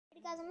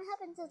guys, I'm gonna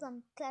hop into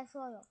some Clash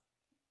Royale.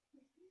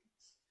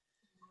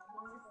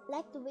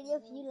 Like the video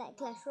if you like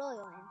Clash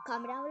Royale and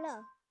comment down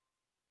below.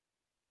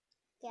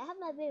 Okay, I have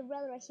my big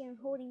brother right here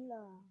holding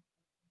the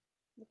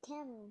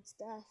camera and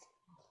stuff.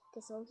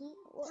 Okay, so he.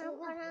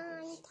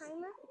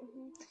 Timer?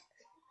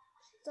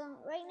 So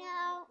right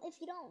now,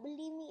 if you don't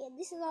believe me,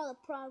 this is all the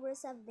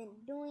progress I've been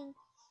doing.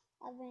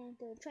 I've been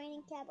to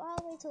training camp all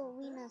the way to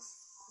Arena 6.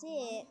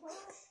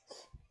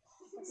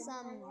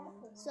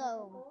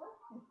 So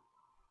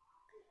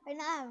right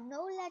now I have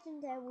no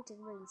legendary, which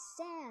is really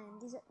sad.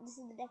 This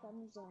is the deck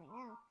I'm using right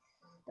now.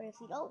 But if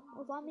you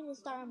want me to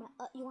start on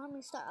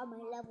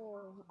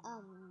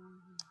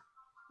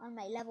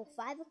my level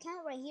 5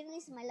 account right here,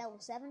 this is my level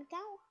 7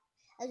 account.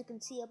 As you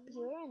can see up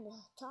here in the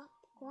top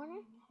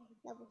corner,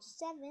 level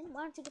 7.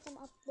 Why don't you get them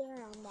up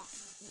there on that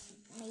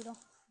middle?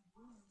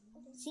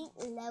 See,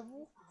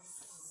 level.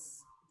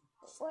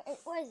 Where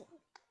is it?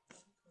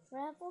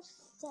 Level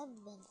 7.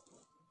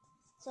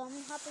 So I'm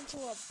gonna hop into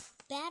a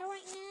battle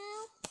right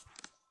now.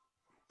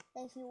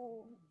 If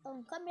you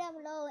comment down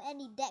below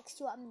any decks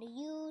you want me to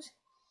use,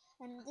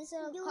 and these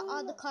are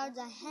all the cards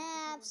I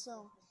have.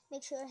 So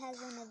make sure it has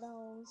one of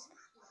those.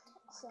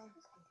 So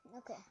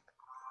okay.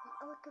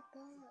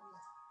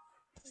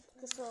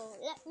 So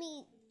let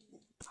me.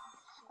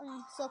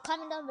 So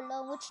comment down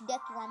below which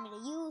deck you want me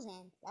to use,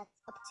 and that's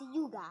up to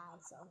you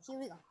guys. So here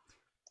we go.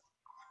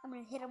 I'm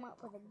gonna hit him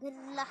up with a good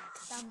luck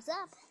thumbs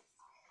up.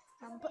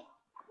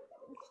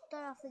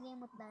 Start off the game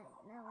with that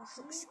level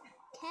 6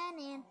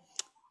 cannon.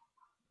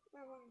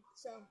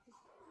 So,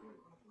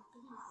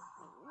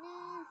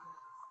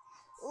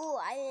 oh,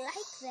 I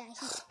like that.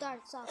 He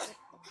starts off with that.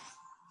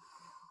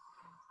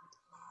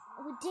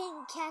 We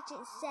didn't catch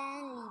it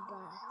sadly,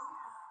 but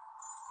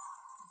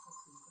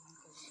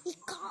he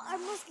caught our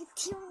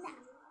musketeer in that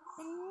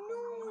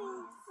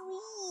annoying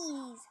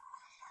freeze.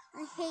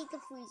 I hate the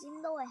freeze,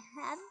 even though I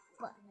have it,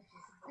 but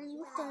I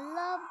used to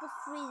love the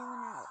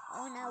freeze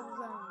when I was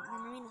in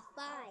Arena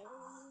 5.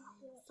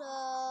 So,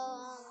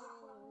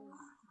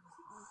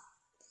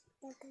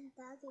 okay,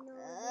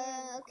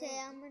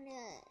 I'm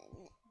gonna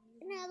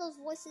have those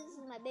voices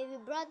of my baby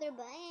brother,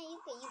 but you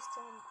get used to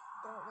them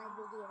throughout my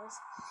videos.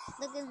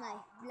 Look at my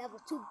level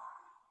 2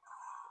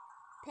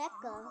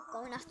 P.E.K.K.A.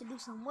 going off to do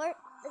some work.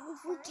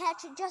 If we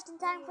catch it just in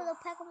time for the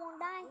P.E.K.K.A. won't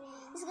die,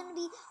 it's gonna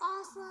be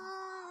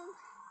awesome.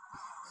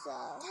 So,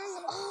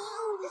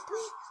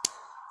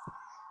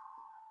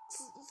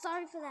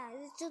 sorry for that.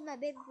 It's just my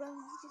baby brother.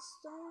 He's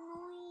just so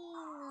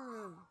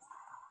annoying.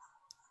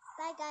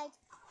 Bye, guys.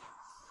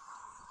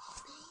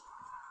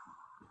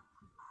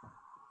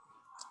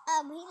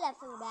 He left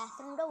for the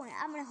bathroom. Don't worry,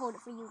 I'm gonna hold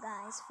it for you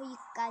guys, you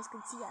guys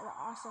can see the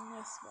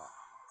awesomeness. But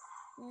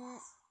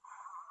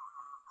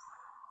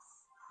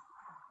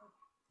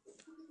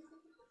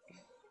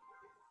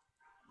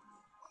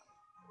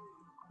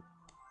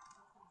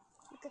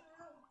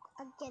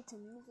I'll get to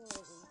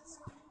movies.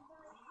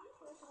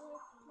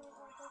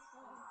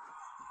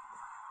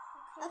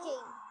 Okay,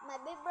 my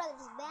big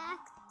brother's back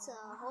to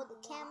hold the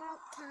camera.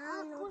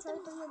 No,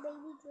 talk to your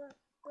baby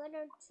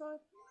brother,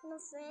 talk to my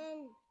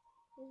friend.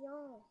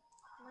 Yo,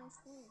 my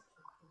friend.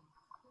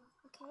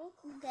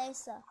 Okay,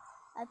 so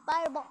I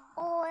fireball.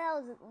 Oh, that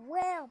was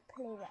well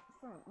played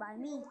by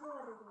me.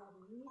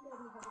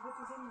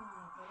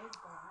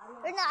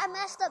 Or no, I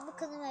messed up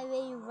because of my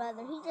baby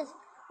brother. He just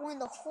won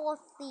the whole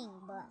thing,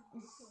 but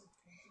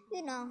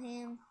you know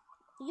him.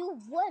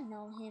 You would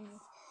know him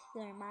if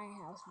you're in my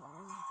house.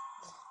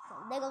 So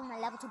there goes my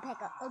level 2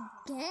 P.E.K.K.A.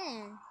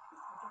 again.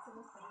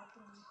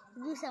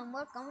 Do some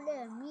work. I'm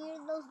gonna mirror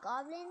those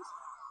goblins.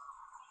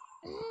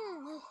 I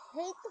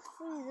hate the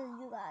freezes,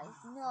 you guys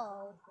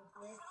know.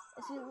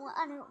 If you want,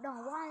 I don't know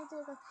why it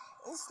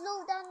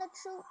slows down the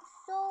troops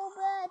so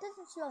bad. It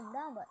doesn't slow them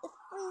down, but it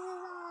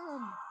freezes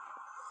them.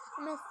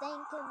 I'm gonna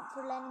thank him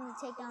for letting me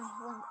take down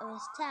one of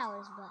his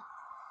towers, but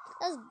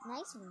that was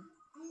nice of him.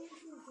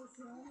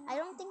 I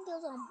don't think it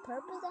was on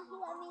purpose that he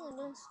let me.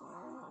 It was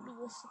maybe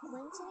just a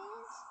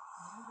coincidence.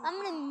 I'm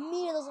gonna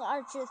mirror those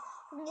archers.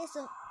 I'm gonna get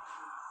some.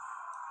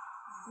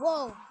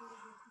 Whoa.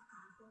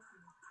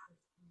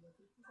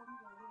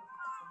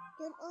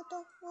 So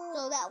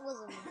that was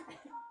a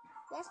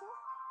that's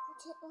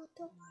one?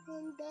 Auto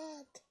and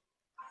back.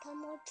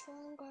 Come on,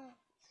 stronger.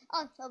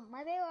 Oh, so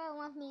my baby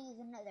wants me to use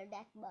another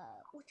deck,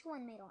 but which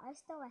one, Mado? I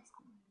still ask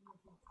him.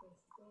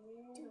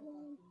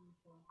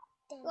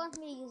 He wants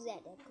me to use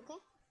that deck, okay?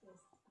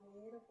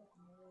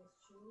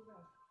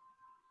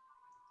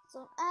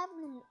 So I have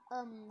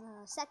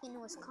the second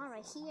newest card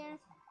right here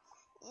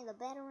in the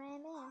battle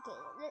ram. Okay,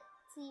 let's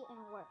see it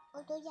and work.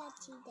 I'm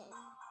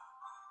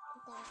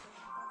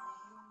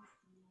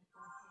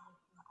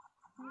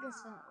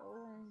just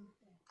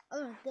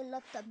gonna good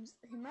luck thumbs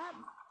him up.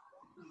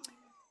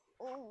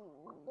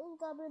 Oh, those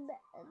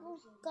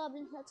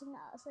goblins hurt him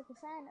out such a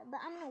fan.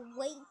 But I'm gonna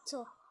wait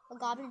till a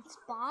goblin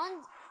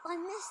spawns. I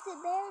missed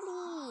it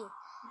barely.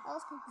 I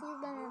was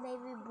confused by my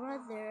baby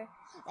brother.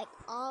 Like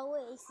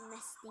always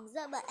mess things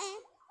up, but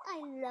I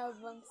love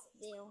him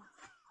still.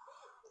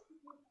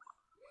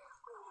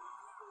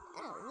 I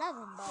don't love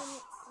him, but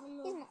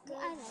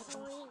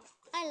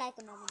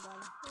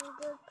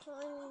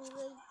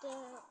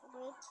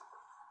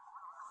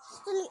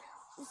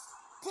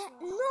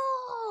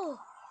No!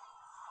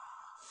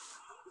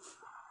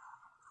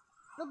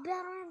 The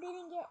battle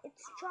didn't get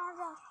its charge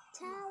off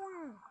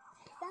tower.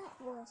 That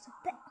was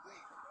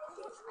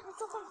I'm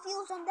so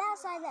confused on that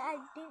side that I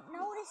didn't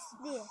notice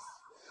this.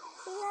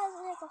 He has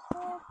like a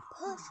whole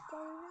push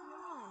going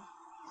on.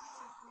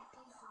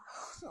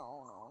 No,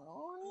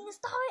 I need to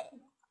stop it.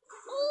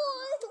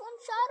 Oh, it's one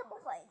shot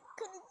before I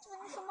couldn't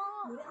finish him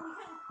off.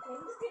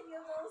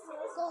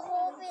 The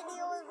whole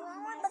video is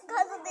ruined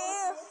because of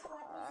this.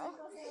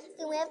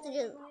 So we have to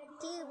just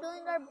keep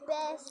doing our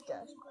best.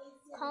 Just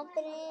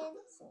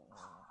confidence.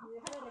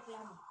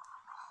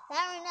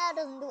 That right now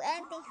doesn't do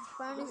anything. His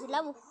furnace is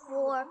level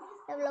 4,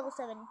 level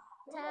 7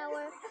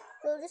 tower.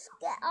 So just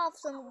get off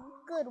some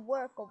good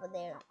work over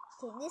there.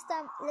 Okay, this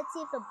time let's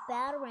see if the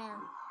battle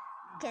round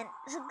can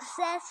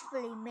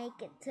successfully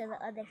make it to the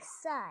other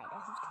side.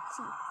 As you can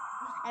see,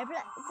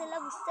 it's a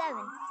level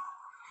 7.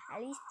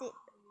 At least it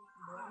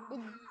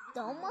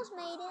almost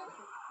made it.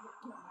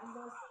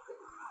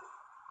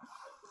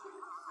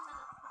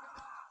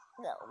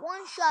 Got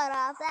one shot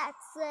off.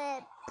 That's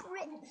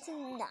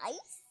pretty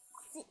nice,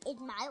 in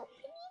my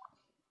opinion.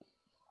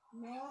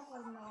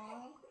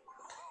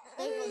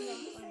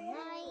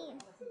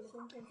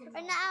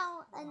 Right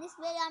now, in this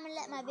video, I'm gonna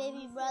let my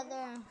baby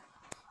brother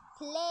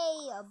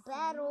play a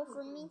battle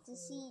for me to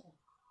see,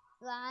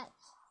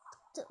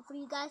 for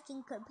you guys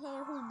can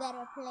compare who's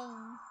better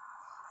playing,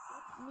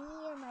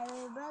 me or my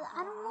baby brother.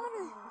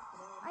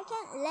 I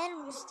can't let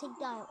him just take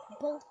down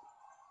both.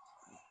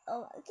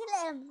 Oh, I can't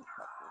let him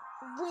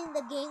win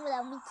the game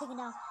without me taking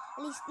down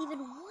at least even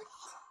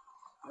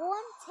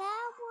one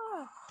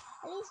tower.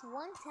 At least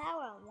one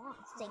tower I want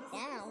to take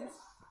down.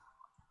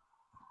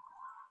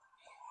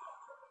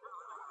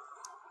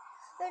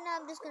 Right now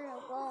I'm just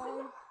gonna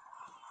go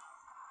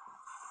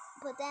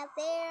put that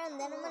there, and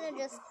then I'm gonna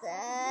just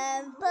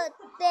put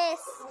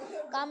this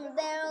goblin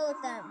barrel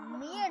with the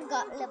mirrored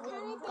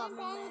level goblin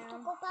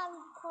barrel.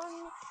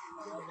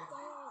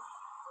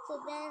 So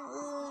then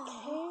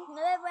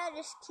my brother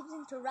just keeps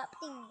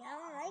interrupting me. I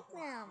don't like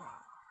them.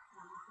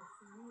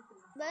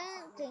 But I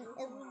don't think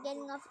if we're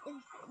getting off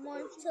more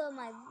into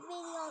my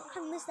video, I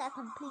missed that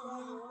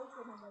completely.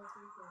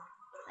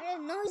 I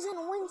didn't know he's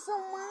gonna win so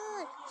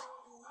much.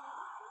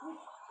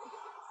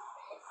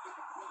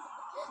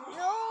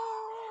 No!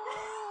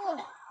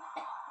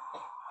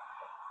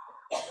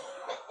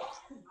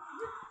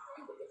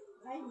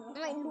 I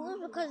might lose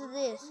because of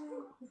this.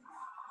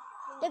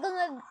 There goes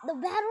the battle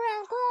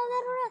round. Come on,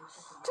 battle round.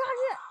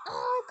 Charge it.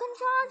 Oh, I can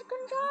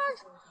charge.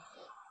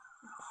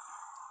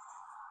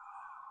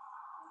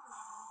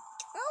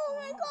 Oh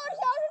my gosh,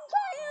 I was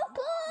trying to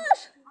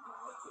push.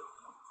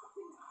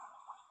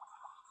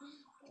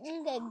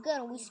 Okay,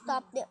 good. We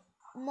stopped it.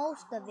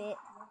 Most of it.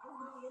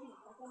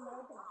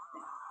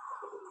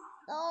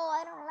 Oh,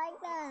 I don't like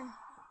that.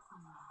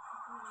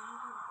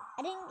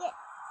 I didn't get...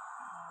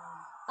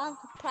 I'm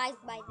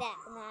surprised by that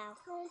now.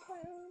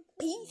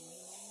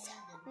 Peace.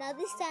 Now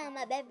this time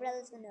my bad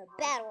brother's gonna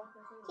battle.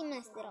 He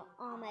messed it up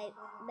on my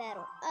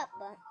battle up,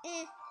 but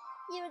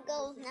here it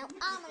goes. Now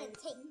I'm gonna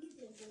take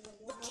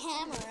the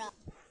camera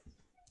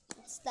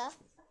and stuff.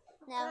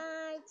 Now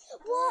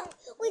what?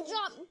 We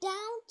dropped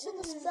down to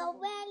the spell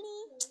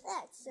valley.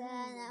 That's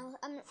now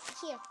I'm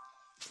here.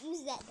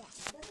 Use that down.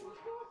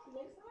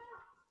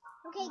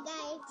 Okay,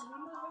 guys.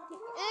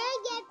 I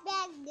get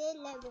back the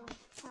level.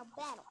 Now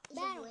battle.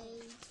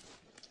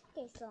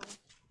 Okay, so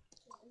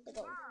let's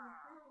go.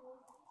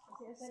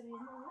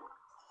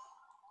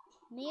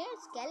 Mere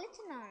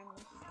skeleton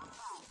army.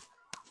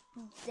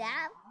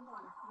 That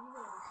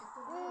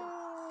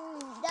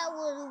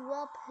was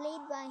well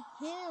played by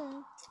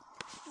him.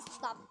 He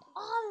stopped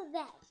all of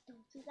that.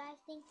 Don't you guys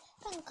think?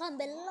 Comment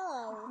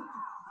below.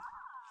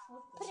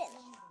 Put it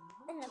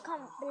in the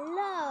comment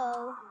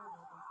below.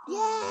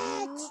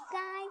 Yeah, you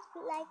guys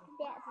like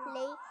that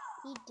play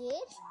he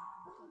did?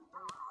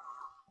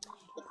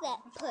 Look at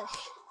that push.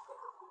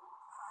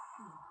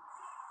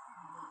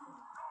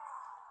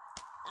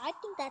 I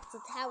think that's a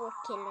tower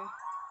killer.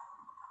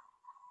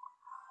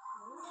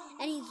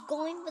 And he's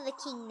going for the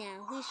king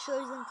now. He's sure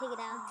he's going to take it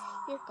out.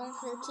 He's going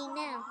for the king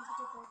now.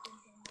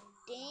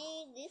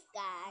 Dang, this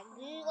guy.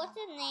 Dude, what's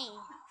his name?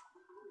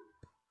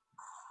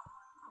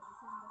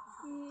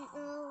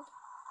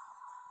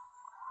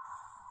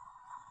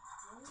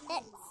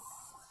 Let's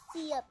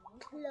see up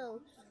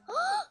close.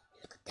 Oh,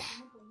 look at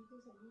that.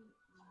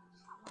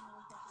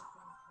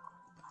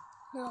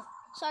 No,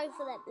 sorry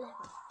for that.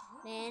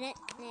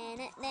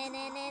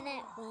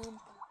 Boom,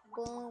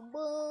 boom,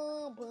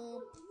 boom,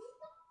 boom.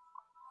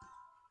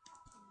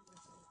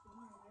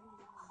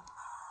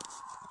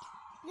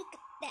 Look at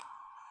that.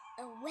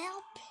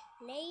 Well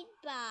played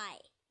by.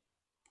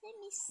 Let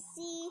me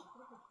see.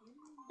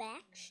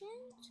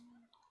 Factions?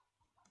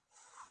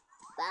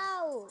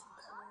 Fauk.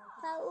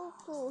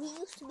 He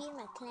used to be in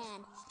my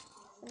clan.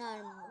 Now,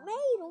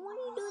 Maiden, when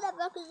you do that,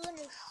 Fauk is going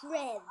to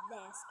shred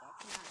basket.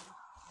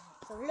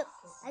 So look,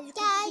 as you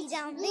can see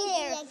down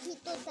there.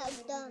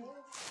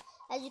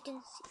 As you can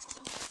see.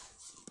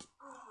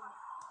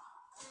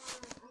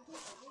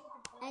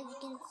 As you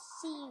can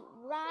see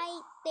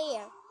right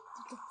there,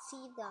 you can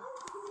see the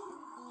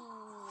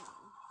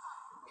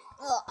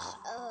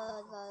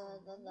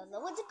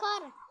what's it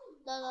called?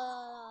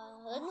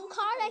 The new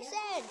card I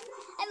said.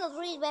 I have a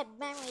really bad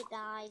memory,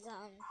 guys.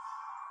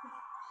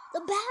 The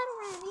battle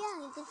ram,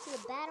 yeah, you can see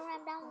the battle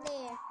ram down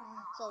there.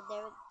 So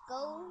there it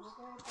goes.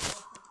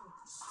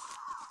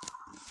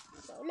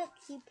 So look,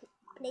 he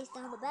placed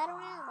down the battle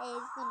ram,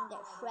 and it's gonna get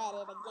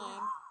shredded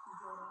again.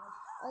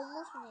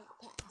 Almost made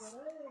it past.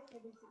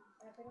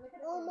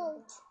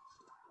 Almost.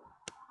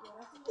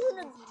 Do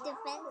the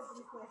defense.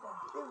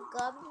 The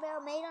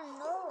government made him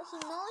know. He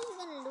knows he's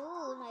gonna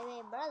lose, my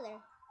baby brother.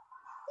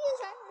 He's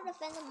trying to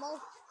defend the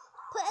most.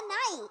 Put a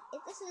knight.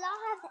 It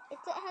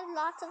has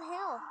lots of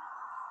health.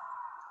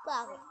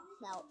 Well,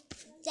 no,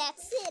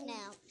 that's it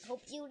now.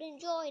 Hope you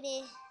enjoyed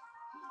it.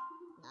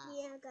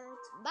 Yeah,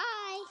 guys.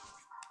 Bye.